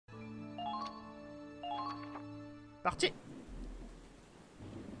Parti.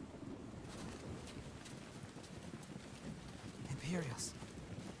 Imperials.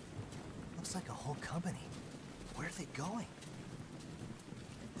 Looks like a whole company. Where are they going?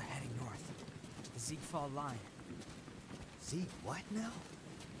 They're heading north. The Ziegfall line. Zeke, what now?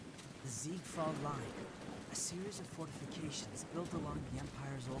 The Ziegfall line. A series of fortifications built along the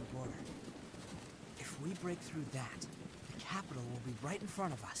Empire's old border. If we break through that, the capital will be right in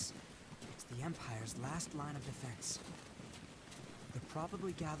front of us. It's the Empire's last line of defense. They're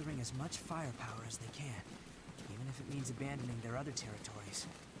probably gathering as much firepower as they can, even if it means abandoning their other territories.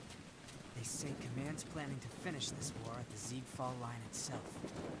 They say Command's planning to finish this war at the Ziegfall line itself.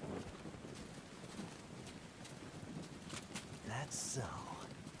 That's so.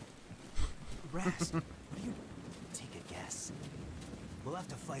 Raz, What do you... Take a guess. We'll have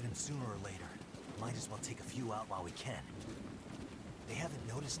to fight him sooner or later. Might as well take a few out while we can. They haven't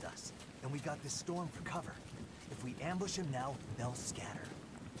noticed us, and we got this storm for cover. If we ambush him now, they'll scatter.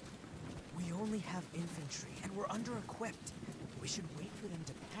 we only have infantry, and we're under-equipped. We should wait for them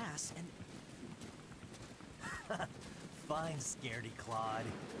to pass and... Fine, scaredy Claude.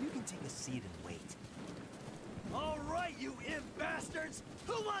 You can take a seat and wait. All right, you imp bastards!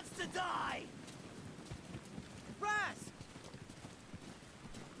 Who wants to die? Raz!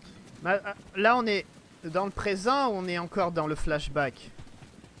 Là, on est dans le présent ou on est encore dans le flashback?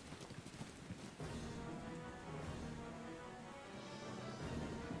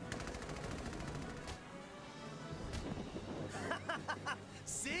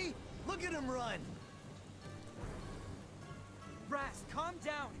 See? Look at him run! Raz, calm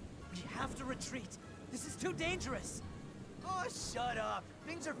down! We have to retreat! This is too dangerous! Oh, shut up!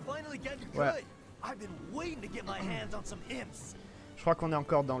 Things are finally getting Ouais. good! I've been waiting to get my hands on some imps! Je crois qu'on est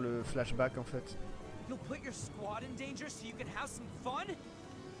encore dans le flashback en fait. You'll put your squad in danger so you can have some fun?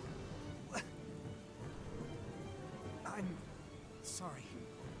 I'm sorry.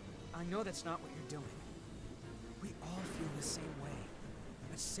 I know that's not what you're doing. We all feel the same way.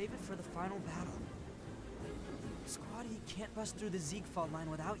 But save it for the final battle. Squaddy can't bust through the Ziegfall line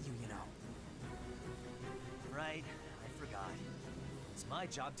without you, you know. Right, I forgot. It's my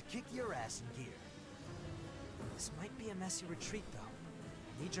job to kick your ass in gear. This might be a messy retreat, though.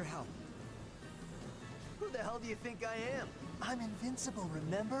 I need your help. Who the hell do you think I am? I'm invincible,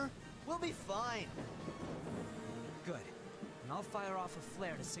 remember? We'll be fine. Good. And I'll fire off a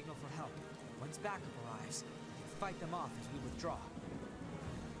flare to signal for help. Once backup arrives, we can fight them off as we withdraw.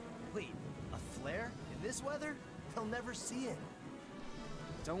 Wait, a flare? In this weather? They'll never see it.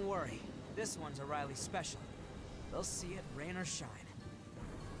 Don't worry. This one's a Riley special. They'll see it, rain or shine.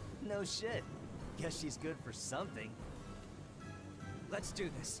 No shit. Guess she's good for something. Let's do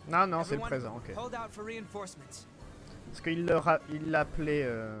this. Non, non, c'est le Everyone, présent, ok. Hold out for reinforcements. Parce qu'il l'appelait...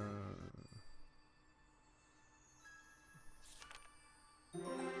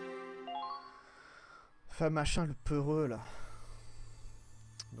 Enfin, machin, le peureux, là.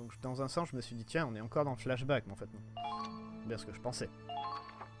 Donc, dans un sens, je me suis dit, tiens, on est encore dans le flashback, mais en fait, non. C'est bien ce que je pensais.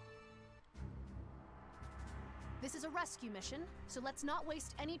 This is a rescue mission, so let's not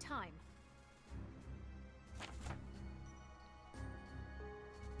waste any time.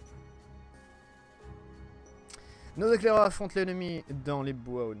 Nos éclaireurs affrontent l'ennemi dans les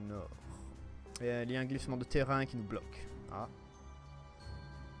bois au nord. Et il y a un glissement de terrain qui nous bloque. Ah.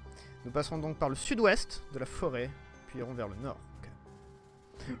 Nous passerons donc par le sud-ouest de la forêt, puis irons vers le nord.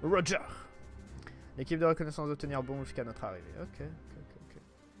 Okay. Roger. L'équipe de reconnaissance doit tenir bon jusqu'à notre arrivée. Ok.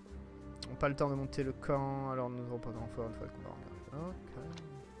 On n'a pas le temps de monter le camp, alors nous ne reprendrons fort une fois qu'on va en arriver. Ok.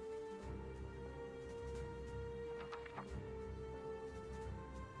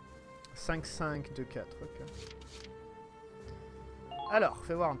 « 5-5, 2-4, ok. Alors,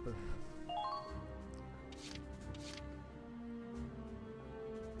 fais voir un peu.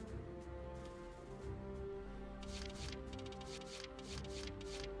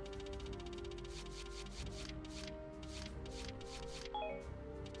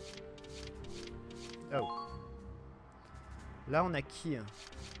 Oh. Là, on a qui hein?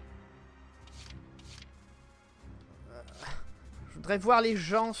 Je voudrais voir les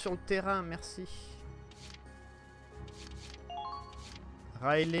gens sur le terrain, merci.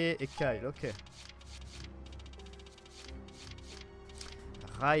 Riley et Kyle, ok.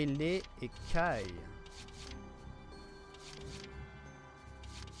 Riley et Kyle.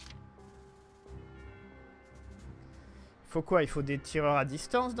 Il faut quoi? Il faut des tireurs à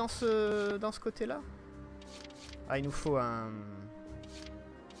distance dans ce côté-là? Ah, il nous faut un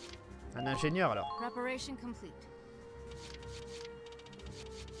ingénieur alors. Preparation complete.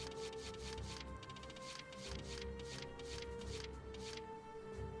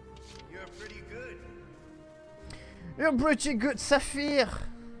 You're pretty good, Saphir.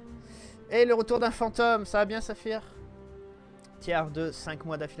 Et le retour d'un fantôme, ça va bien, Saphir? Tiers de 5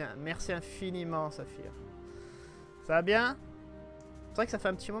 mois d'affilée. Merci infiniment, Saphir. Ça va bien? C'est vrai que ça fait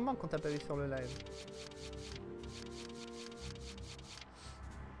un petit moment qu'on t'a pas vu sur le live.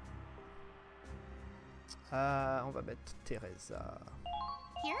 On va mettre Teresa.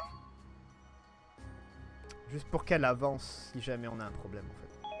 Here? Juste pour qu'elle avance si jamais on a un problème en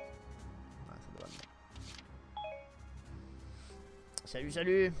fait. Ouais, ça doit aller. Salut,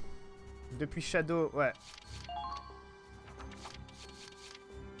 salut. Depuis Shadow, ouais.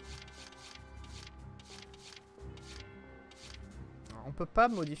 On peut pas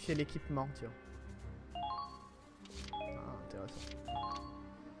modifier l'équipement, tiens. Ah, intéressant.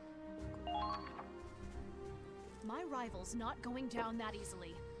 My rival's not going down that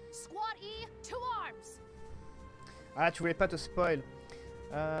easily. Squad E, to arms! Ah, tu voulais pas te spoil.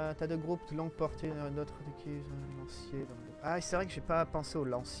 T'as deux groupes de longue portée, d'autres qui lancier. Ah, c'est vrai que j'ai pas pensé au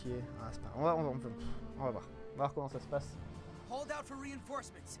lancier. Ah, c'est pas. On va voir. On va voir comment ça se passe. Hold out for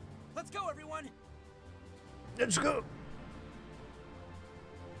reinforcements. Let's go, everyone. Let's go.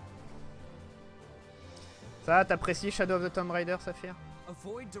 Ça, t'apprécies Shadow of the Tomb Raider, Saphir?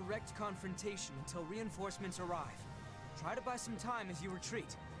 Avoid direct confrontation until reinforcements arrive. Try to buy some time as you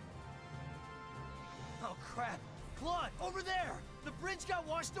retreat. Oh crap! Claude, over there! The bridge got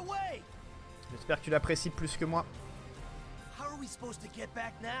washed away! J'espère que tu l'apprécies plus que moi. How are we supposed to get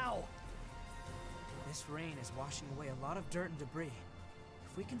back now? This rain is washing away a lot of dirt and debris.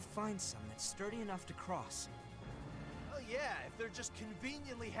 If we can find some that's sturdy enough to cross. Oh yeah, if there just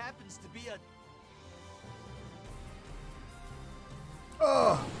conveniently happens to be a...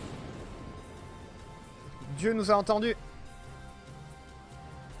 Oh! Dieu nous a entendus.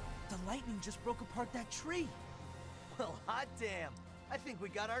 The lightning just broke apart that tree. Well, hot damn. I think we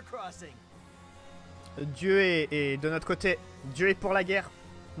got our crossing. Dieu est de notre côté. Dieu est pour la guerre.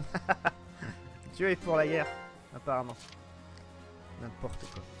 Dieu est pour la guerre, apparemment. N'importe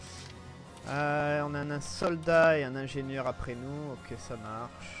quoi. On a un soldat et un ingénieur après nous. Ok, ça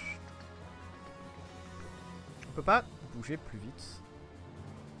marche. On peut pas bouger plus vite.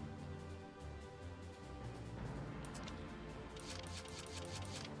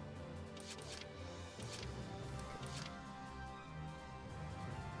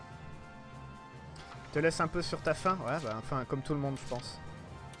 Te laisse un peu sur ta faim, ouais, bah, enfin comme tout le monde je pense.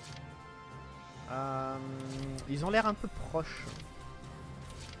 Ils ont l'air un peu proches.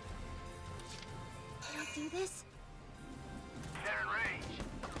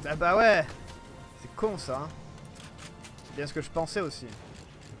 Bah ouais, c'est con ça. Hein. C'est bien ce que je pensais aussi.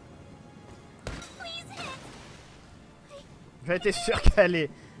 J'ai été sûr qu'elle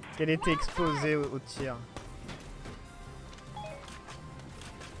était exposée au tir.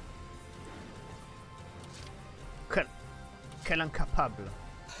 Quel incapable.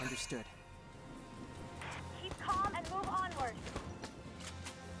 Understood. Keep calm and move onward.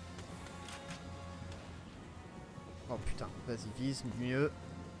 Oh putain, vas-y, vise mieux.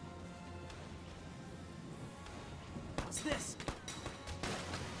 What's this?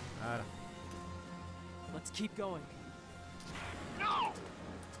 Voilà. Let's keep going.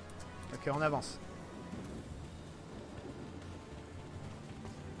 Ok, on avance.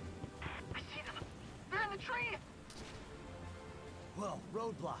 Whoa,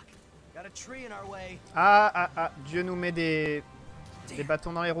 roadblock. Got a tree in our way. Ah, Dieu nous met des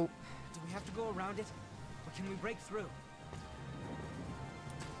bâtons dans les roues. Do we have to go around it? Or can we break through?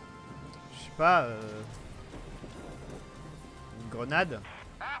 Je sais pas, une grenade.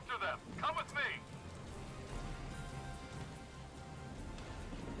 After them. Come with me.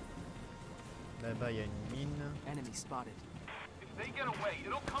 Là-bas, il y a une mine. Enemy spotted. If they get away,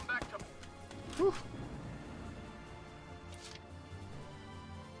 it'll come back to... Ouf.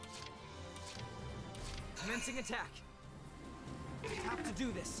 Commencing attack. We have to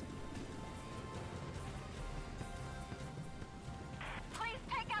do this. Please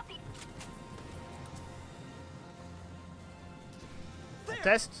take out the... On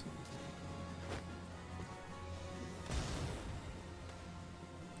teste.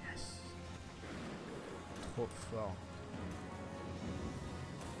 Yes. Trop fort.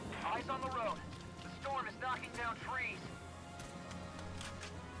 Eyes on the road. The storm is knocking down trees.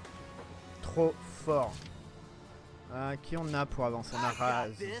 Trop fort. Qui on a pour avancer? On a I got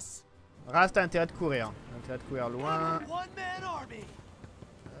Raz. this. Raz, t'as intérêt de courir. T'as intérêt de courir loin. One-man army.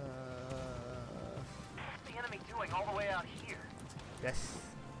 What's the enemy doing all the way out here? Yes.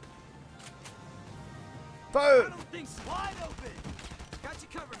 I Feu! don't think so. Wide open. Got you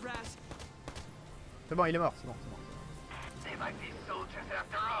covered, Raz. C'est bon, il est mort. C'est bon, c'est bon. They might be soldiers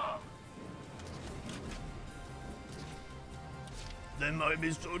after all. They might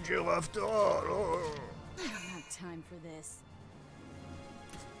be soldier after all. Oh. I don't have time for this.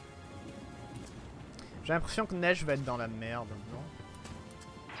 J'ai l'impression que Neige va être dans la merde, non?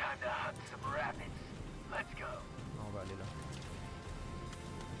 Time to hunt some rabbits. Let's go. Non, on va aller là.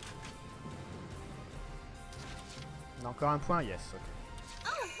 On a encore un point, yes. Ok.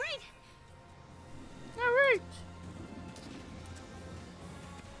 Oh, right. Alright.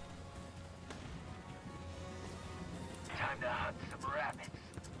 Time to hunt some rabbits.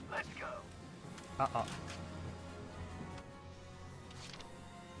 Let's go. Ah ah.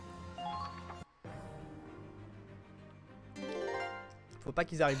 Faut pas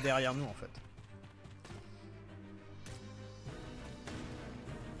qu'ils arrivent derrière nous en fait.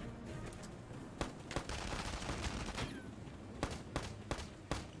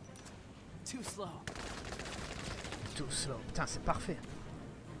 Too slow. Tout slow. Putain, c'est parfait.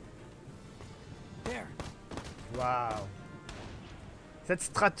 There. Waouh. Cette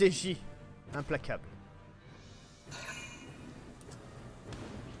stratégie implacable.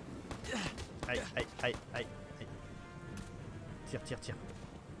 Aïe, aïe, aïe, aïe, aïe. Tire, tire, tire.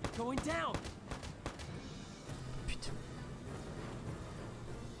 Going down. Putain.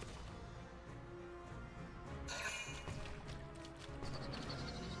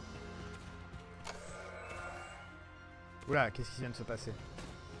 Oula, qu'est-ce qui vient de se passer?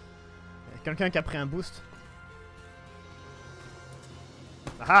 Y a quelqu'un qui a pris un boost.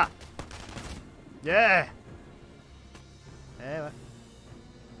 Ah! Yeah! Eh ouais.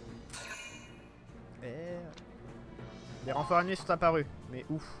 Eh ouais. Les renforts ennemis sont apparus. Mais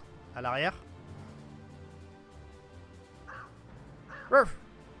où? À l'arrière? Ruff!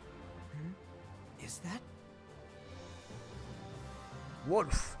 Is that?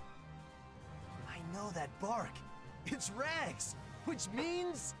 Wolf! I know that bark. It's Rags, which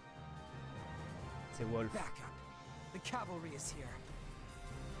means... C'est Wolf. Back up. The cavalry is here.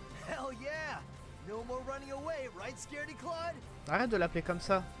 Hell yeah! No more running away, right, Scaredy Claude? Arrête de l'appeler comme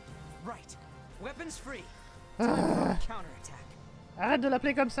ça. Right. Weapons free. Time for a counterattack. Arrête de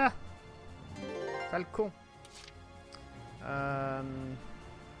l'appeler comme ça. Sale con.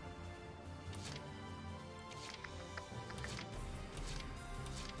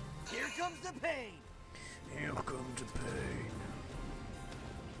 Here comes the pain! Here comes the pain.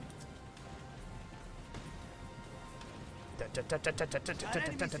 Ta ta ta ta ta ta ta ta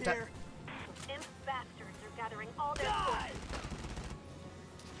ta ta ta ta. Imp bastards are gathering all their God! forces.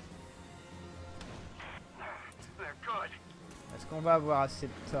 They're good. Est-ce qu'on va avoir assez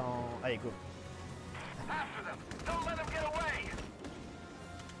de temps? Allez, go. After them. Don't let them get away.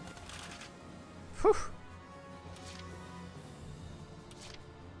 Fouf.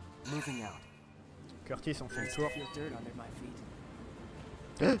 Moving out. Curtis, on fait le tour. Feel dirt under my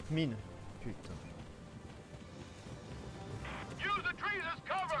feet. Mine. Putain. Use the trees as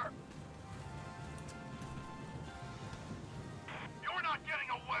cover. You're not getting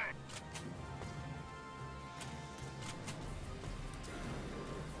away.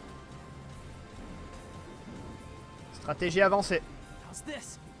 Stratégie avancée. How's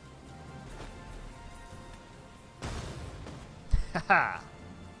this? Haha.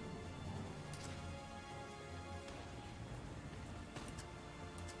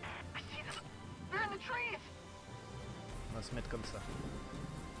 I see them. They're in the trees. On va se mettre comme ça.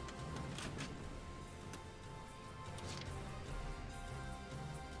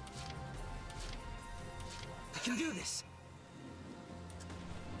 I can do this.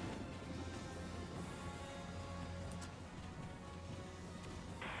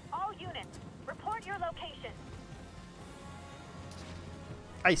 All units, report your location.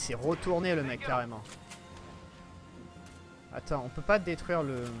 Ah, il s'est retourné le mec carrément. Attends, on peut pas détruire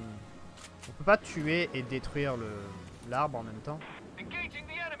le... On peut pas tuer et détruire le l'arbre en même temps. Engaging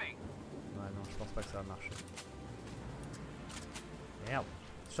the enemy. Ouais, non, je pense pas que ça va marcher. Merde.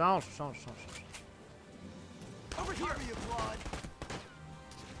 Change, change, change, change. Over here, you Claude!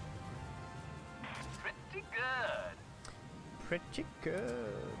 Pretty good. Pretty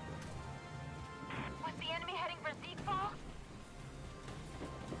good. Was the enemy heading for Zeekfall?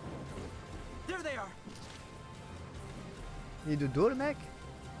 There they are. Il est de dos le mec?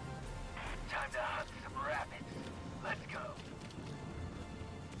 Time to hunt some rabbits. Let's go.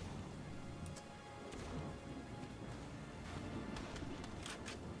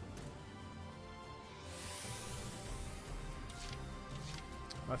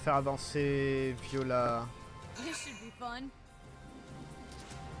 On va faire avancer Viola This should be fun.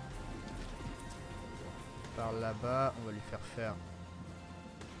 par là-bas. On va lui faire faire...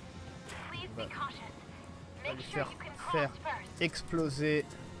 Please Bah, be cautious. On va Make lui sure faire you can faire cross first. exploser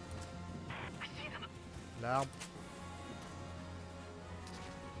I see them. l'arbre.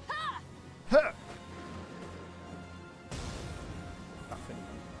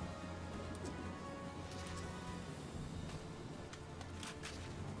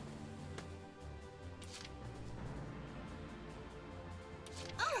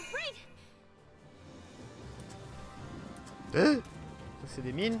 Ça c'est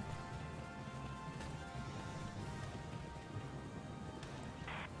des mines.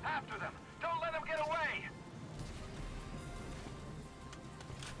 After them. Don't let them get away.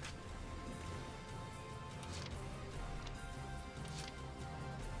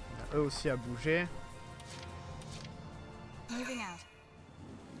 On a eux aussi à bouger. Moving out.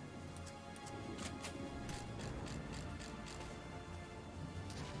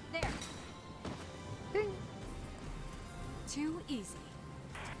 There. Ding. Too easy.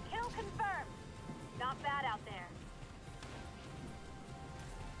 Kill confirmed. Not bad out there.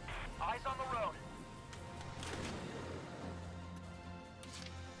 Eyes on the road.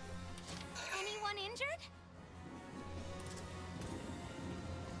 Anyone injured?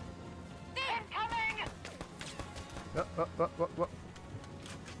 Incoming! Oh, oh, oh, oh, oh.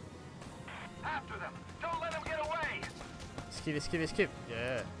 After them. Don't let them get away. Esquive, esquive, esquive.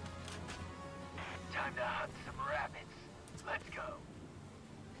 Yeah. Time to hunt some rabbits. Let's go.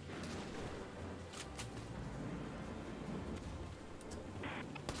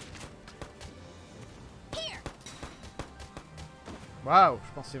 Here. Waouh,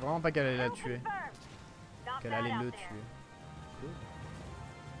 je pensais vraiment pas qu'elle allait la Kill tuer. confirmed. Not Qu'elle bad allait out le there. tuer. Cool.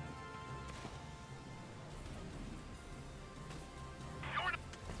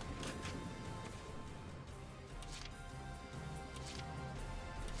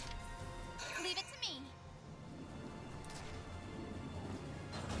 Leave it to me.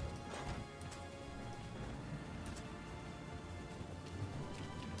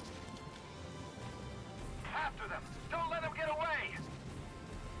 After them. Don't let them get away.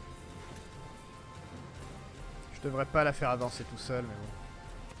 Je devrais pas la faire avancer tout seul, mais bon.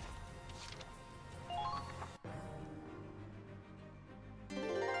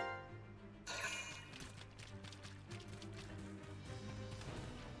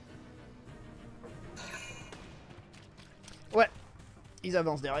 Ouais, ils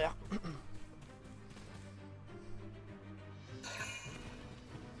avancent derrière.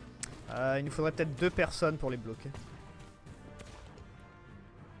 Il nous faudrait peut-être 2 personnes pour les bloquer.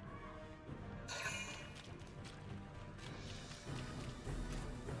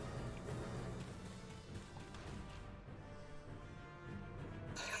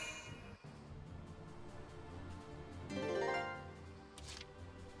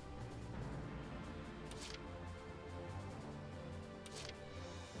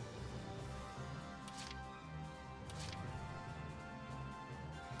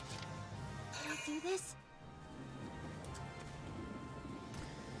 Can I do this?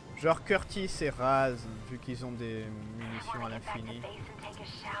 Genre Curtis et Raz, vu qu'ils ont des munitions à l'infini.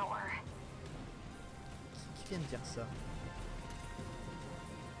 Qui vient de dire ça?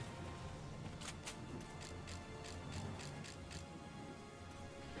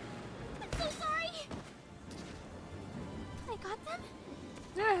 I'm so sorry. I got them?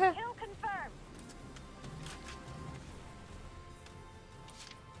 Kill confirmed.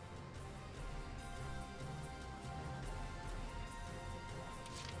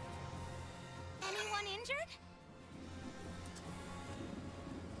 Anyone injured?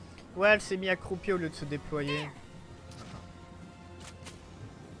 Ouais, elle s'est mise accroupie au lieu de se déployer.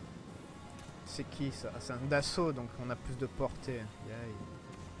 C'est qui ça? C'est un d'assaut, donc on a plus de portée. Yay.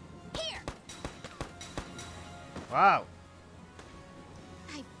 Here. Waouh!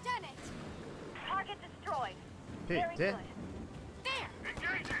 I've done it. Target destroyed. Very Putain! good. There.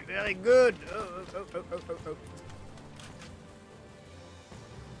 Engaging. Very good! Oh, oh, oh, oh, oh, oh.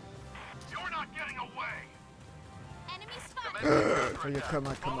 You're not getting away. Enemy spotted. Oh, yeah, come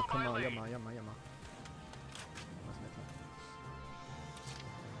on, come on, come on, yama, yama, yama. On va se mettre là.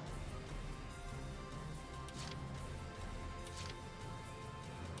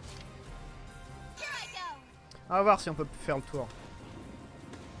 Here I go. On va voir si on peut faire le tour.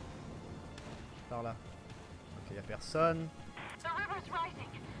 Par là. Ok, y'a personne. The river's rising.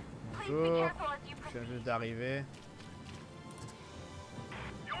 Please be Bonjour. careful as you Je proceed. viens juste d'arriver.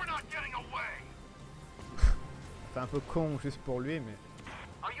 You're not getting away. C'est un peu con juste pour lui, mais...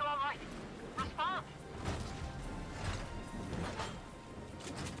 Are you all right? Respond.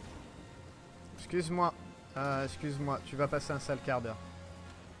 Excuse-moi. Excuse-moi, tu vas passer un sale quart d'heure.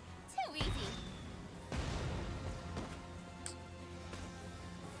 Too easy.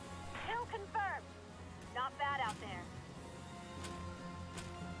 Kill confirmed. Not bad out there.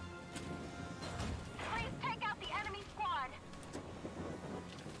 Please take out the enemy squad.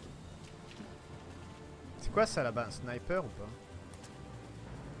 C'est quoi ça là-bas? Un sniper ou pas?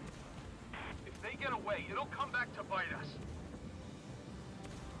 If they get away, it'll come back to bite us.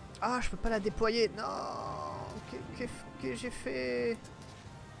 Ah, je peux pas la déployer. Non. Qu'est-ce que j'ai fait?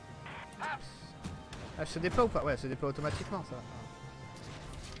 elle se déploie ou pas? Ouais, elle se déploie automatiquement, ça.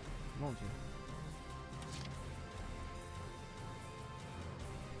 Mon dieu.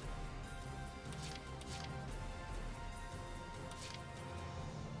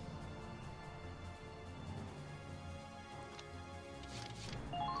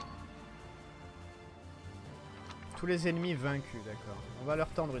 Tous les ennemis vaincus, d'accord. On va leur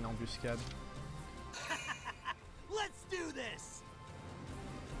tendre une embuscade. Let's do this!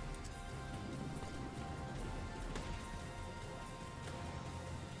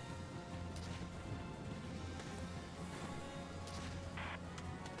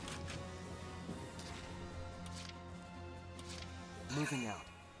 Moving out.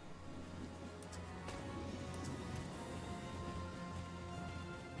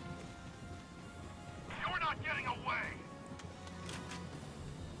 You're not getting away!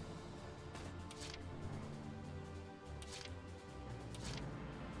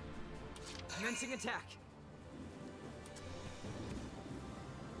 Commencing attack.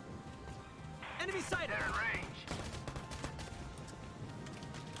 Enemy sighted. They're in range.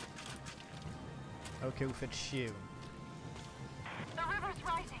 Ok, vous faites chier. Vous. The river's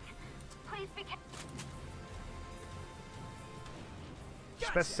rising. Please be careful. Je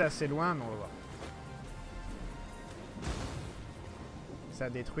sais pas si c'est assez loin, mais on va voir. Ça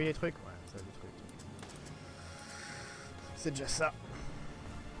détruit les trucs? Ouais, ça détruit les trucs. C'est déjà ça.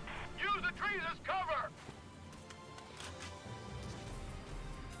 Use the trees as cover!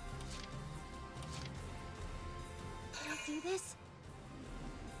 Can I do this?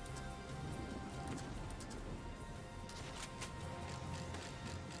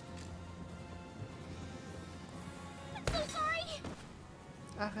 I'm so sorry!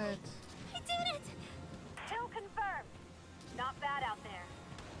 Arrête. I did it! Kill confirmed. Not bad out there.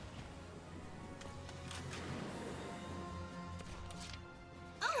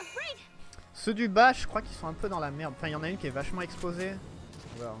 Oh, right! Ceux du bas, je crois qu'ils sont un peu dans la merde. Enfin, il y en a une qui est vachement exposée.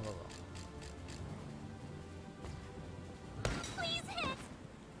 On va voir. Please hit!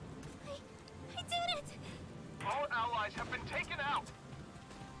 I did it! All allies have been taken out!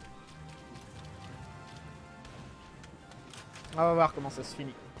 On va voir comment ça se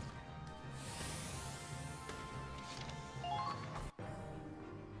finit.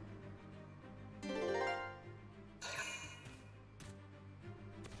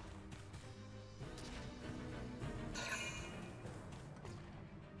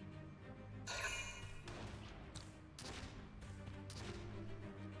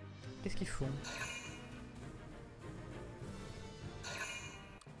 Qu'est-ce qu'ils font?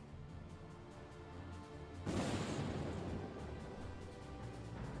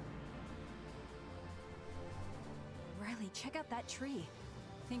 Riley, check out that tree.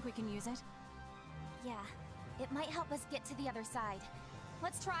 Think we can use it? Yeah, it might help us get to the other side.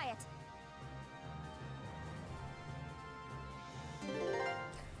 Let's try it.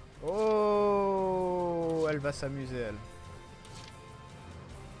 Oh, elle va s'amuser, elle.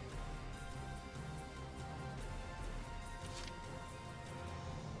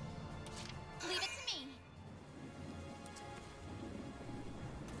 Leave it to me.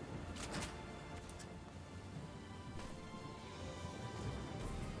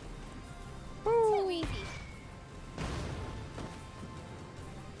 Too easy.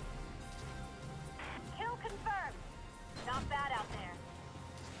 Kill confirmed. Not bad out there.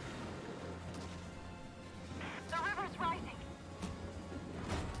 The river's rising.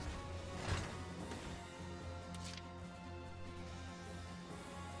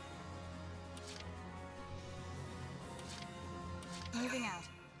 Moving out.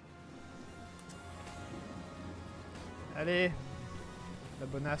 Allez, la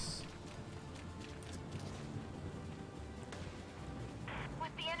bonasse. Was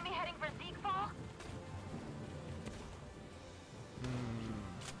the enemy heading for Zeekfall?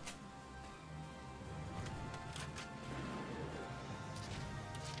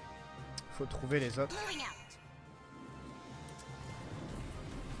 Faut trouver les autres. Moving out.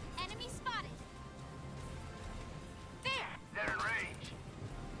 Enemy spotted. There. They're in range.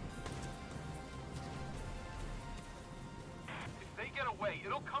 If they get away,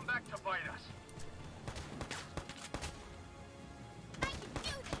 it'll come back to bite us. I can do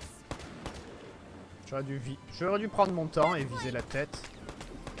this. J'aurais dû prendre mon temps et viser la tête.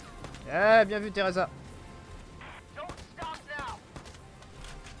 Eh, bien vu, Teresa. Don't stop now!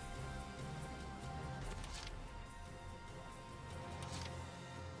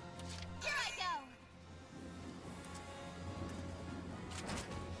 Here I go.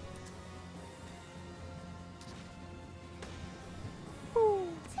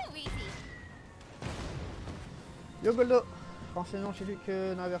 Too easy. Yogolo. Renseignons, j'ai lu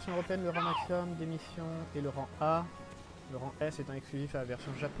que dans la version européenne, le rang maximum d'émission est le rang A. Le rang S étant exclusif à la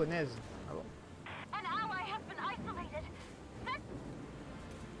version japonaise. Ah bon? An ally has been isolated.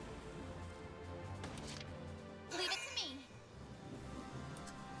 Leave it to me.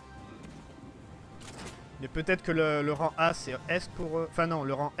 Mais peut-être que le rang A c'est S pour eux. Enfin non,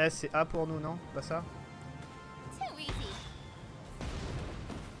 le rang S c'est A pour nous, non? Pas ça? Too easy.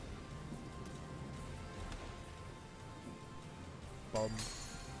 Bon.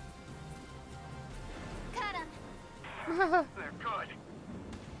 Cut him. They're good.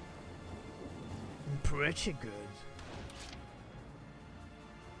 Pretty good.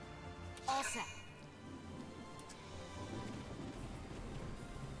 All set.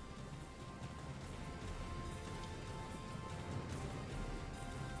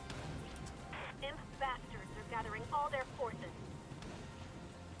 Imp bastards are gathering all their forces.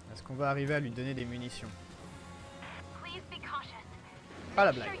 Est-ce qu'on va arriver à lui donner des munitions? Please be cautious. Pas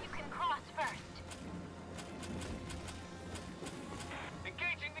la Make blague. sure you can cross first.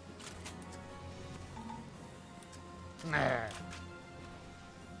 Engaging the... Ah.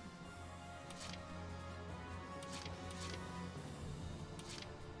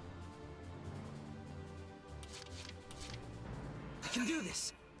 I can do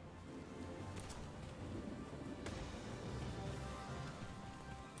this.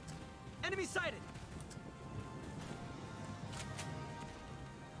 Enemy sighted.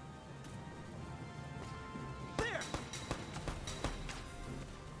 There.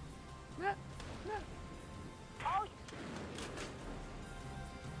 Oh,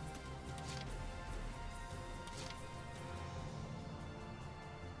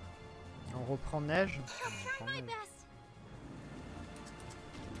 On reprend neige. I'll On try reprend my neige. best.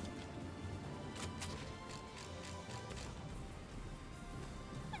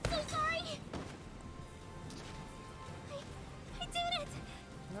 I'm so sorry. I did it.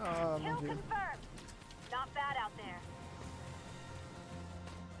 Ah mon kill dieu. confirmed. Not bad out there.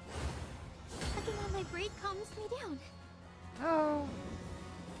 Tugging on my braid calms me down. Oh.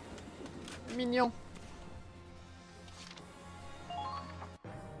 Mignon.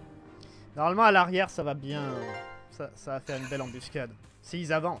 Normalement à l'arrière ça va bien. Ça va faire une belle embuscade.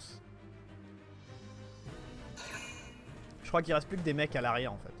 S'ils avancent. Je crois qu'il reste plus que des mecs à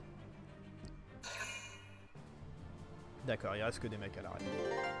l'arrière en fait. D'accord, il reste que des mecs à l'arrière.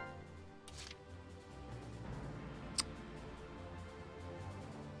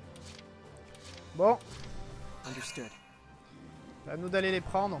 Bon, Understood. à nous d'aller les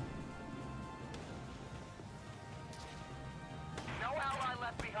prendre. No ally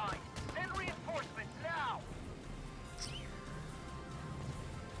left behind. Send reinforcements now.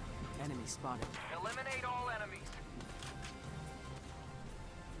 Enemy spotted. Eliminate all enemies.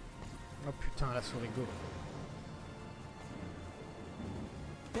 Oh putain, la souris go.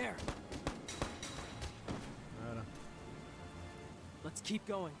 There. Voilà. Let's keep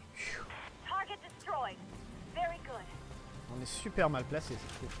going. Target destroyed. Very good. On est super mal placé,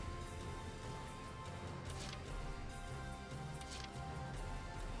 c'est cool.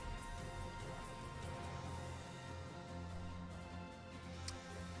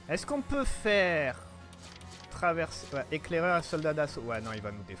 Est-ce qu'on peut faire traverser, ouais, éclaireur et soldat d'assaut? Ouais, non, il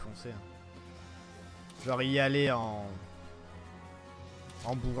va nous défoncer. Hein. Genre y aller en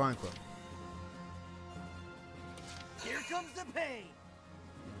bourrin quoi. Here comes the pain.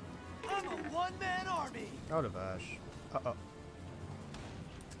 I'm a one-man army. Oh la vache. Oh oh.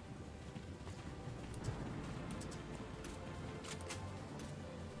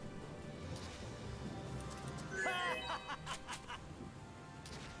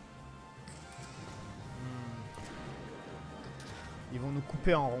 Ils vont nous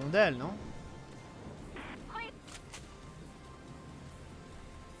couper en rondelles, non?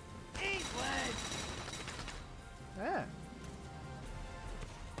 England. Ouais.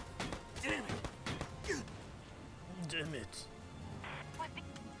 Damn it. Damn it.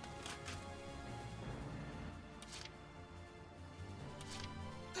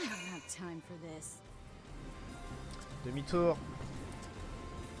 I don't have time for this. Demi-tour.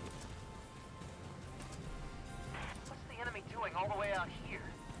 What's the enemy doing all the way out here?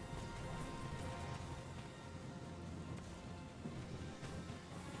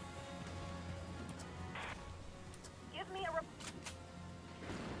 Give me a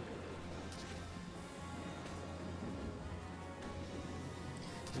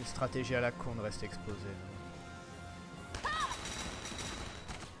Une stratégie à la con de rester exposé. De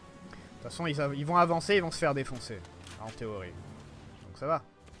toute façon, ils vont avancer, ils vont se faire défoncer. En théorie. Donc ça va.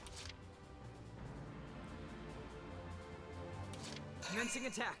 Commencing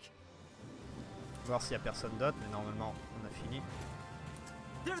attack. Voir s'il y a personne d'autre, mais normalement on a fini.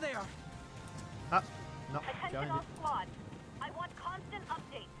 There they are. Ah, non, j'ai Attention rien all dit. squads. I want constant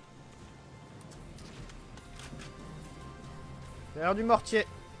updates. C'est l'heure du mortier.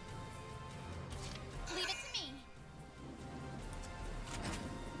 Leave it to me.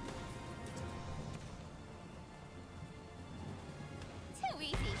 Too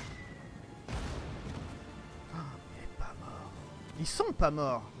easy. Il est pas mort. Ils sont pas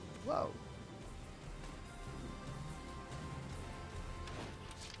morts. Waouh.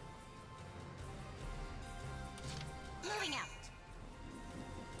 Moving out.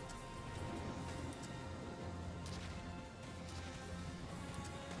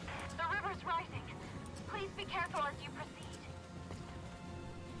 The river's rising. Please be careful as you proceed.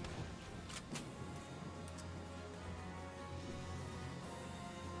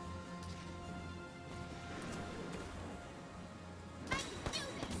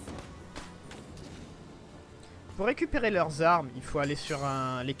 Pour récupérer leurs armes, il faut aller sur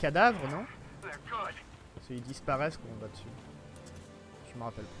les cadavres, non? They're good. Parce qu'ils disparaissent quand on va dessus. Je me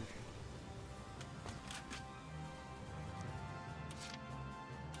rappelle plus.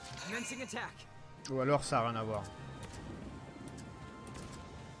 Commencing attack. Ou alors ça a rien à voir.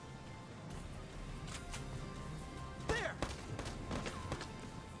 There.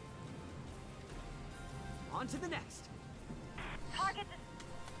 On to the next. Target is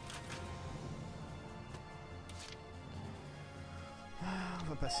On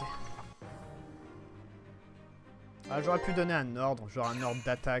va passer. Ah, j'aurais pu donner un ordre, genre un ordre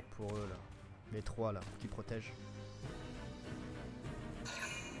d'attaque pour eux là. Les trois là, qui protègent.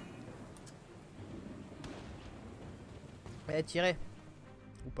 Eh, tirez.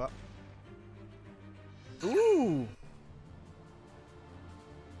 Ou pas. Ouh.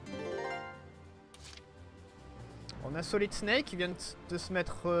 On a Solid Snake qui vient de se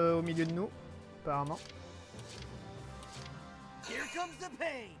mettre au milieu de nous, apparemment. Here comes the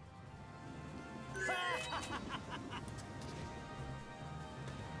pain.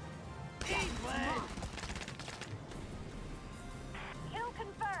 kill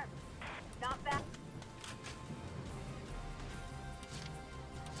confirmed. Not bad.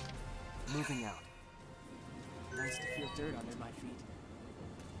 Moving out. Nice to feel dirt under my feet.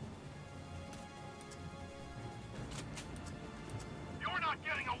 You're not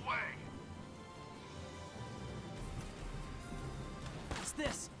getting away. What's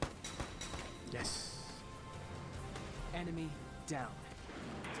this? Yes. Enemy down.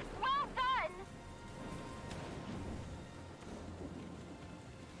 Well done.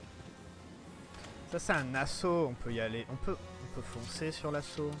 Ça c'est un assaut, on peut y aller. On peut foncer sur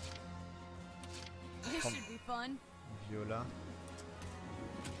l'assaut. This should be fun. Viola.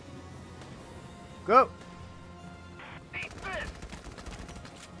 Go! Eat this.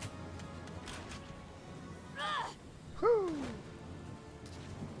 Wouh.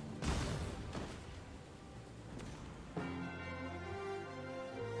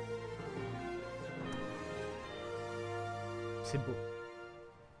 C'est beau.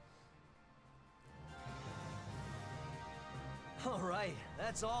 All right,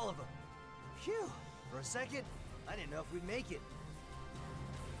 that's all of them. Phew. For a second, I didn't know if we'd make it.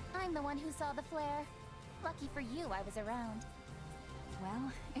 I'm the one who saw the flare. Lucky for you, I was around.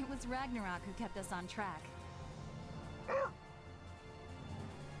 Well, it was Ragnarok who kept us on track.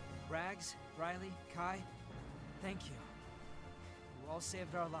 Rags, Riley, Kai, thank you. You all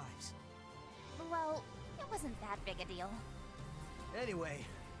saved our lives. Well, it wasn't that big a deal. Anyway,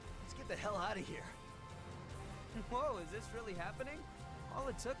 let's get the hell out of here. Whoa, is this really happening? All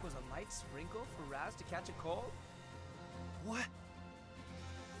it took was a light sprinkle for Raz to catch a cold? What?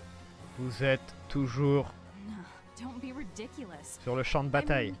 Vous êtes toujours No, don't be ridiculous. sur le champ de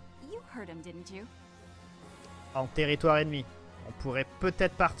bataille, I mean, you heard him, didn't you? en territoire ennemi. On pourrait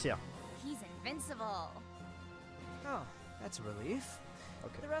peut-être partir. He's invincible. Oh, that's a relief.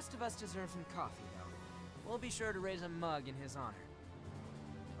 Okay. The rest of us deserve some coffee, though. We'll be sure to raise a mug in his honor.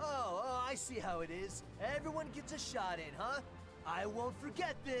 Oh, I see how it is. Everyone gets a shot in, huh? I won't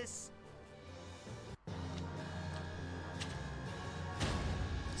forget this.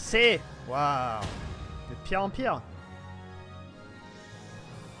 C'est... Waouh. De pire en pire.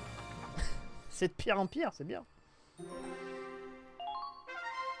 C'est de pire en pire, c'est bien.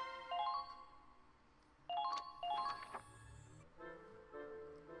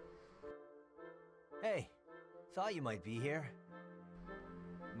 Hey, thought you might be here.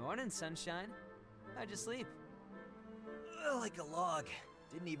 Morning, sunshine. How'd you sleep? Like a log.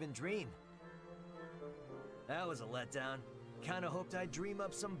 Didn't even dream. That was a letdown. Kinda hoped I'd dream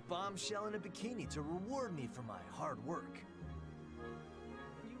up some bombshell in a bikini to reward me for my hard work.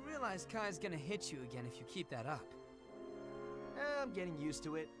 You realize Kai's gonna hit you again if you keep that up. I'm getting used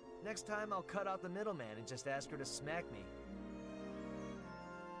to it. Next time I'll cut out the middleman and just ask her to smack me.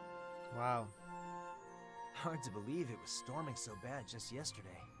 Wow. Hard to believe it was storming so bad just yesterday.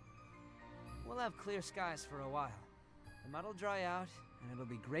 We'll have clear skies for a while. The mud'll dry out, and it'll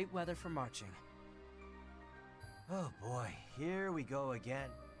be great weather for marching. Oh boy, here we go again.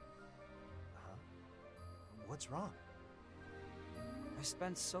 What's wrong? I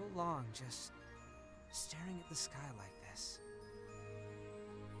spent so long just staring at the sky like this.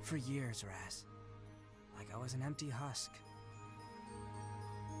 For years, Raz. Like I was an empty husk.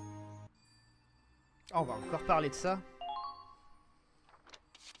 Oh, on va encore parler de ça.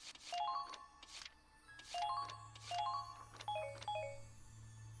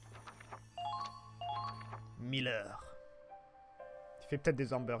 Miller. Il fait peut-être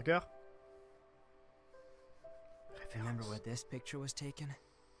des hamburgers. Remember where this picture was taken?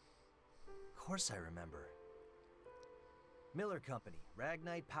 Of course I remember. Miller Company,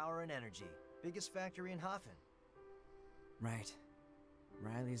 Ragnite Power and Energy. Biggest factory in Hafen. Right.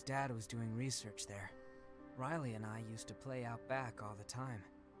 Riley's dad was doing research there. Riley and I used to play out back all the time.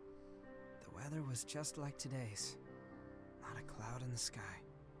 The weather was just like today's. Not a cloud in the sky.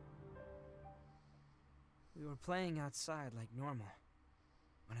 We were playing outside like normal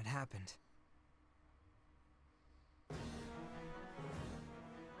when it happened.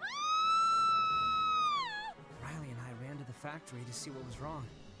 Riley and I ran to the factory to see what was wrong.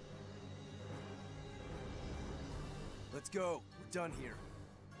 Let's go. We're done here.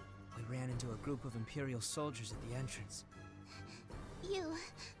 We ran into a group of Imperial soldiers at the entrance. You.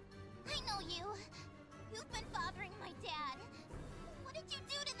 I know you. You've been bothering my dad. What did you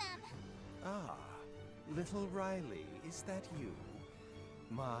do to them? Ah, little Riley, is that you?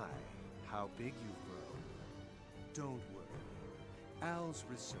 My, how big you've grown. Don't worry. Al's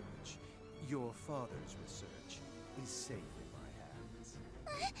research, your father's research, is safe in my hands.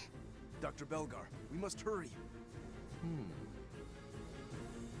 Dr. Belgar, we must hurry.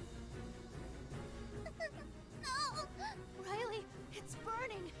 No! Riley, it's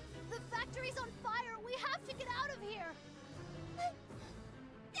burning! The factory's on fire! We have to get out of here!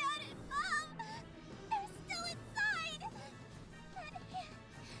 Dad and Mom! They're still inside!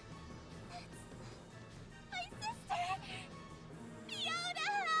 That's my sister! Fiona!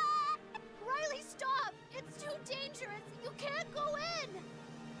 Riley, stop! It's too dangerous! You can't go in!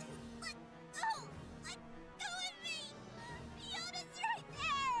 Let go! Let go of me! Fiona's right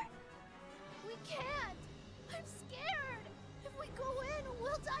there! We can't! I'm scared! If we go in,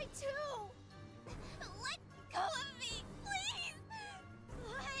 we'll die too! Let go of me, please!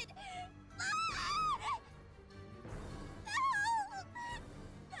 Blood! Blood!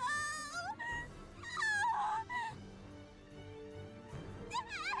 No!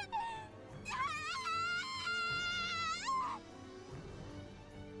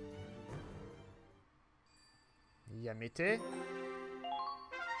 Yamete.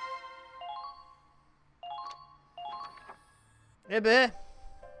 Eh ben.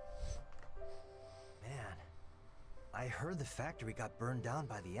 Man, I heard the factory got burned down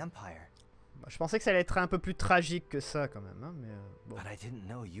by the Empire. Bah, je pensais que ça allait être un peu plus tragique que ça quand même, hein, mais bon. But I didn't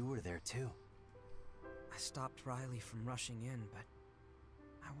know you were there too. I stopped Riley from rushing in, but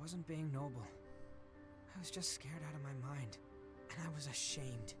I wasn't being noble. I was just scared out of my mind, and I was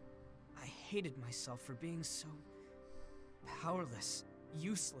ashamed. I hated myself for being so powerless,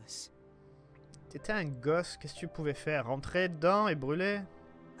 useless. T'étais un gosse, qu'est-ce que tu pouvais faire? Rentrer dedans et brûler?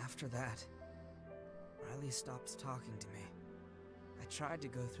 After that, Riley stopped talking to me. I tried to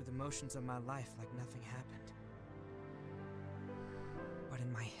go through the motions of my life like nothing happened. But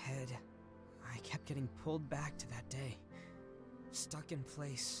in my head, I kept getting pulled back to that day. Stuck in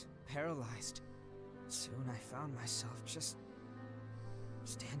place, paralyzed. Soon I found myself just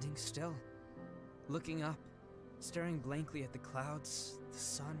standing still, looking up, staring blankly at the clouds, the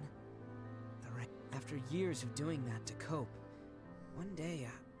sun, the rain. After years of doing that to cope, one day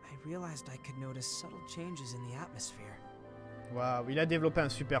I realized I could notice subtle changes in the atmosphere. Waouh, il a développé un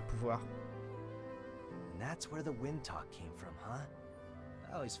super pouvoir. And that's where the wind talk came from, huh?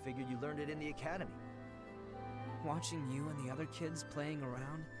 I always figured you learned it in the academy. Watching you and the other kids playing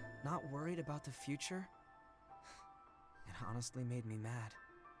around, not worried about the future, it honestly made me mad.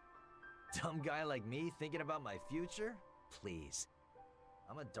 Dumb guy like me thinking about my future? Please.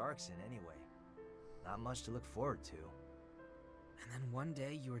 I'm a Darkson anyway. Not much to look forward to. And then one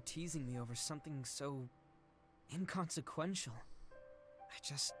day you were teasing me over something so inconsequential. I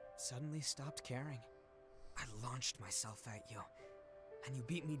just suddenly stopped caring. I launched myself at you, and you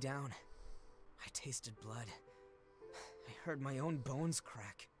beat me down. I tasted blood. I heard my own bones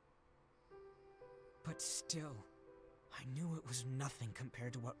crack. But still, I knew it was nothing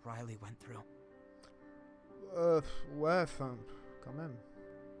compared to what Riley went through. Ouais, enfin, quand même.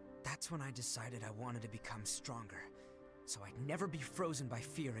 That's when I decided I wanted to become stronger, so I'd never be frozen by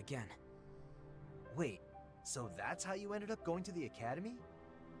fear again. Wait, so that's how you ended up going to the academy?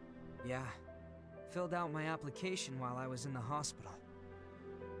 Yeah. Filled out my application while I was in the hospital.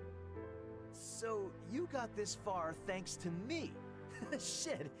 So you got this far thanks to me.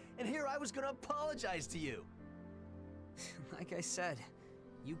 Shit, and here I was gonna apologize to you. Like I said,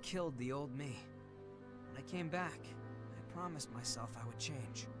 you killed the old me. When I came back, I promised myself I would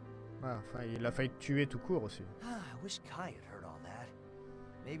change. Ouais, enfin, il a failli te tuer tout court aussi. I wish Kai had heard all that.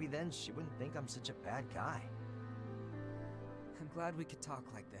 Maybe then she wouldn't think I'm such a bad guy. I'm glad we could talk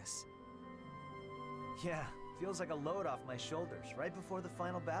like this. Yeah, feels like a load off my shoulders right before the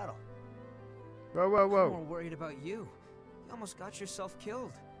final battle. Wow, wow, I'm wow. more worried about you. You almost got yourself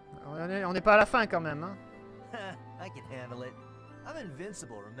killed. On n'est pas à la fin quand même, hein. I can handle it. I'm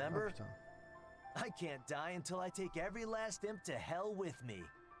invincible, Oh, remember? putain. I can't die until I take every last imp to hell with me.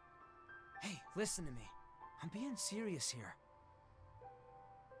 Hey, listen to me. I'm being serious here.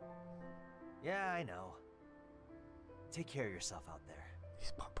 Yeah, I know. Take care of yourself out there. Il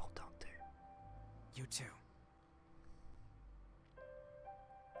se prend pour Dante. You too.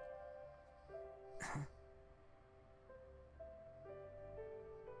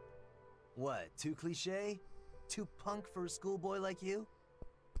 What, too cliche? Too punk for a schoolboy like you?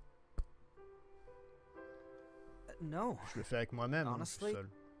 No. Je le fais avec moi-même, hein, tout Honestly? seul.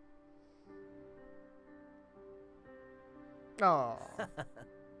 Oh.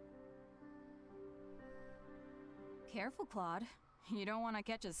 Careful, Claude. You don't want to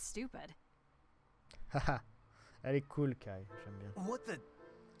catch us stupid. Haha. Elle est cool, Kai. J'aime bien. What the...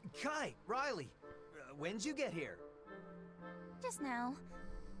 Kai, Riley, when'd you get here? Just now.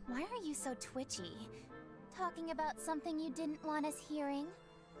 Why are you so twitchy? Talking about something you didn't want us hearing?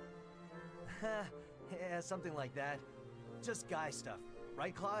 Yeah, something like that. Just guy stuff.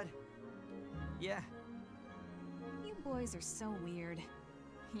 Right, Claude? Yeah. You boys are so weird.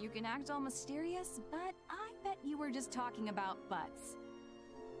 You can act all mysterious, but I bet you were just talking about butts.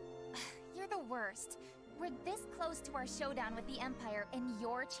 You're the worst. We're this close to our showdown with the Empire, and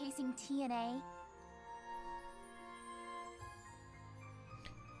you're chasing TNA?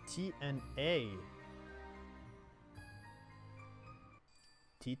 TNA.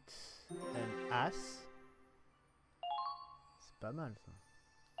 Tits and ass. C'est pas mal ça.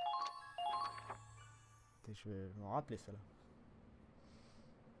 Je vais m'en rappeler ça là.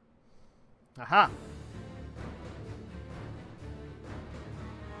 Ah ah!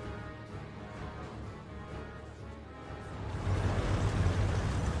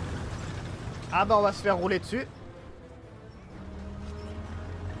 Ah bah on va se faire rouler dessus.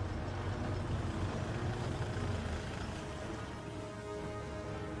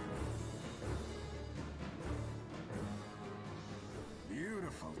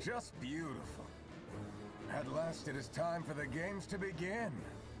 Beautiful, just beautiful. At last it is time for the games to begin.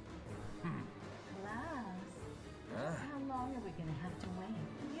 Class, how long are we gonna have to wait?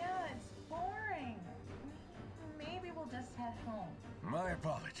 Yeah, it's boring. Maybe we'll just head home. My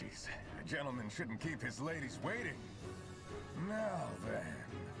apologies. A gentleman shouldn't keep his ladies waiting. Now then,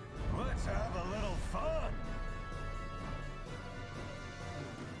 let's have a little fun.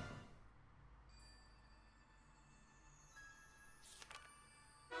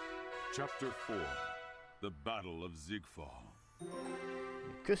 Chapter 4. The Battle of Ziegfall.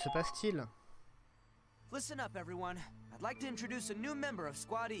 Que se passe-t-il? Listen up, everyone. I'd like to introduce a new member of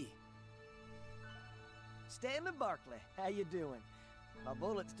Squad E. Stanley Barkley, how you doing? My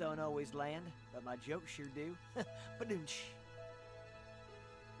bullets don't always land, but my jokes sure do. Badoonch.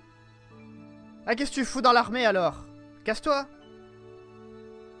 Ah, qu'est-ce que tu fous dans l'armée alors? Casse-toi!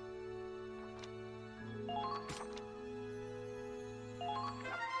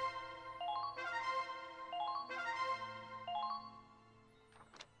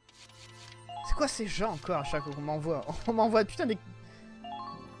 C'est quoi ces gens encore à chaque fois qu'on m'envoie? On m'envoie putain des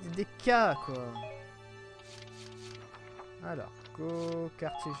cas quoi. Alors, go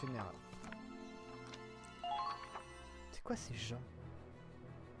quartier général. C'est quoi ces gens?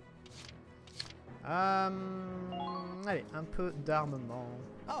 Allez, un peu d'armement.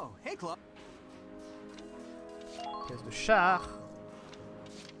 Oh, hey, Claude. Pièce de char.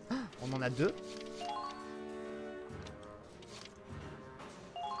 Ah, on en a deux.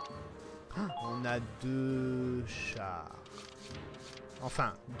 Ah, on a deux chars.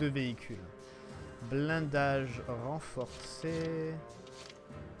 Enfin, deux véhicules. Blindage renforcé.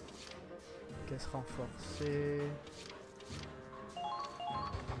 Caisse renforcée.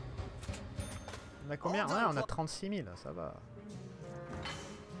 On a combien? Ouais, on a 36 000, ça va.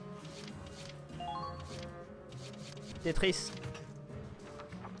 Tetris.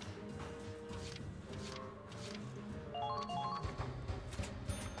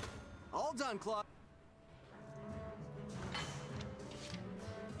 All done, Claude.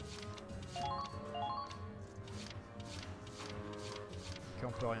 Ok,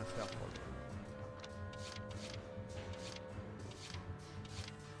 on peut rien faire pour lui.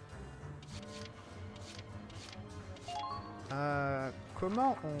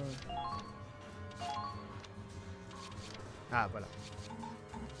 Comment on... Ah, voilà. Okay,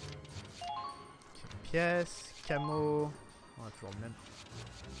 pièce, camo... On a toujours le même.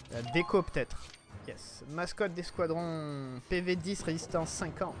 La déco peut-être. Yes. Mascotte d'escadron PV10 résistance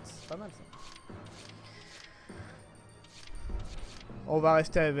 50. C'est pas mal ça. On va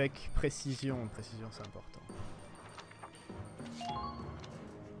rester avec précision. Précision c'est important.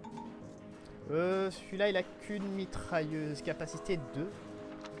 Celui-là il a qu'une mitrailleuse. Capacité 2.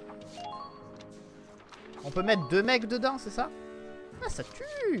 On peut mettre 2 mecs dedans, c'est ça? Ah ça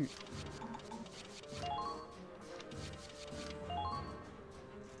tue!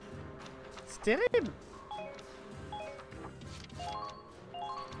 C'est terrible!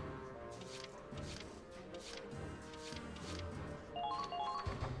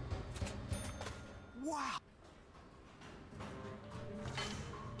 Wow!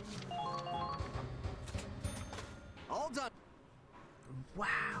 All done. Wow!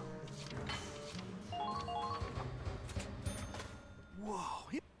 Whoa!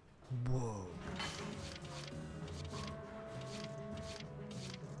 Wow!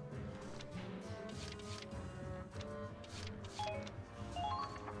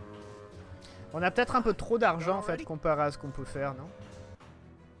 On a peut-être un peu trop d'argent en fait comparé à ce qu'on peut faire, non?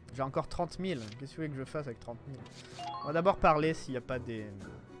 J'ai encore 30 000. Qu'est-ce que vous voulez que je fasse avec 30 000? On va d'abord parler s'il n'y a pas des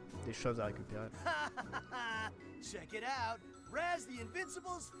choses à récupérer. Check it out. Raz the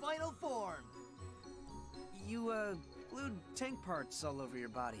Invincible's final form. You, glued tank parts all over your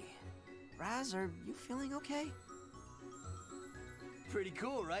body. Raz, are you feeling okay? Pretty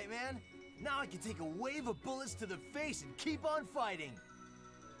cool, right, man? Now I can take a wave of bullets to the face and keep on fighting.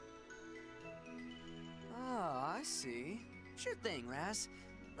 Oh, I see. Sure thing, Raz.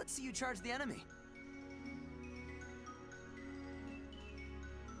 Let's see you charge the enemy.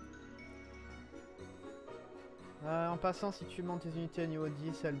 En passant, si tu montes tes unités à niveau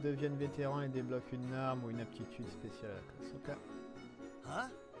 10, elles deviennent vétérans et débloquent une arme ou une aptitude spéciale à la classe. Ok. Huh?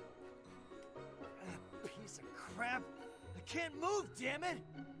 Piece of crap! I can't move, damn it!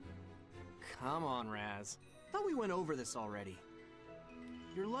 Come on, Raz. Thought we went over this already.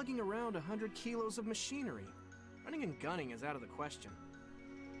 You're lugging around 100 kilos of machinery. Running and gunning is out of the question.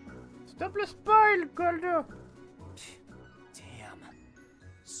 Stop le spoil, Goldo! Damn.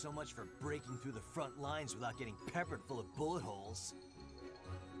 So much for breaking through the front lines without getting peppered full of bullet holes.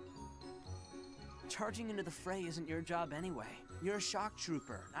 Charging into the fray isn't your job anyway. You're a shock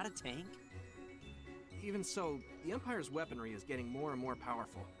trooper, not a tank. Even so, the Empire's weaponry is getting more and more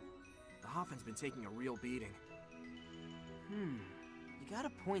powerful. The Hoffen's been taking a real beating. You got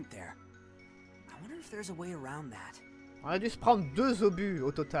a point there. I wonder if there's a way around that. On a dû se prendre 2 obus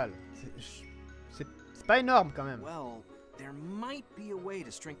au total. C'est pas énorme quand même. Well, there might be a way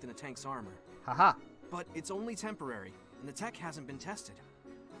to strengthen a tank's armor. Haha. But it's only temporary, and the tech hasn't been tested.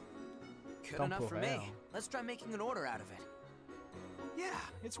 Good enough for me. Let's try making an order out of it. Yeah,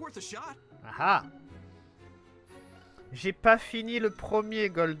 it's worth a shot. Aha. J'ai pas fini le premier,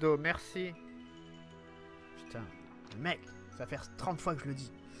 Goldo. Merci. Putain, le mec, ça fait 30 fois que je le dis.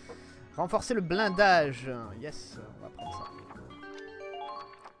 Renforcer le blindage. Yes, on va prendre ça.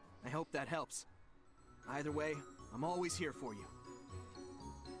 I hope that helps. Either way, I'm always here for you.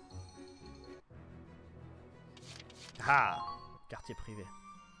 Ah, quartier privé.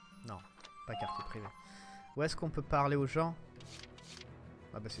 Non, pas quartier privé. Où est-ce qu'on peut parler aux gens?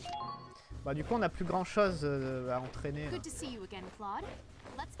 Ah bah c'est tout. Bah du coup on a plus grand chose à entraîner. Good to see you again, Claude.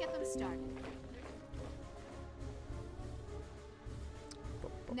 Let's get them started.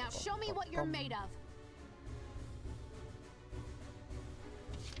 Now show me what you're made of.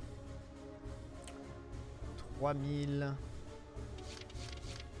 $3000.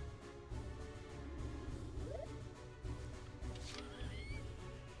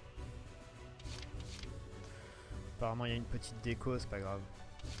 Apparemment il y a une petite déco, c'est pas grave.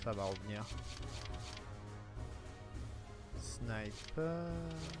 Ça va revenir. Sniper.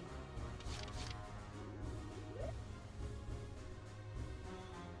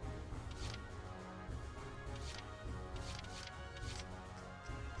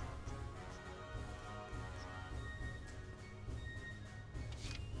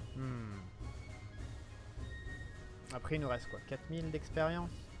 Après, il nous reste quoi? 4000 d'expérience?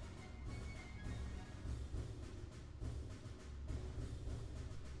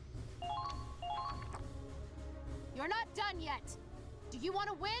 You're not done yet. Do you want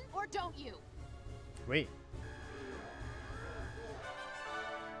to win or don't you? Oui.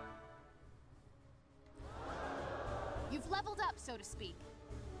 You've leveled up, so to speak.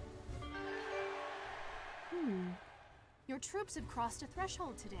 Your troops have crossed a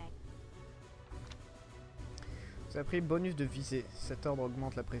threshold today. Vous avez pris bonus de visée. Cet ordre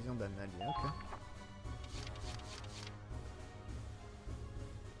augmente la précision d'un allié. Ok.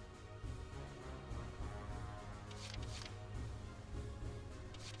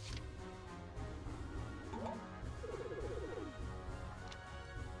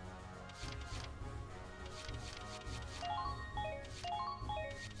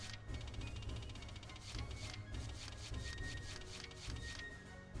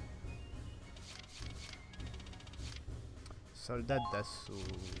 Soldat d'assaut.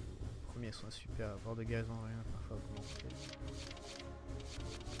 Premier soin super, bord de gazon, rien, parfois augmenté.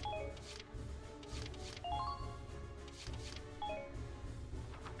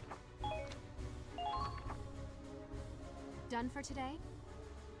 Done for today?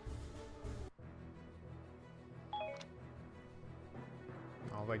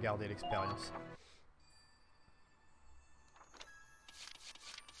 On va garder l'expérience.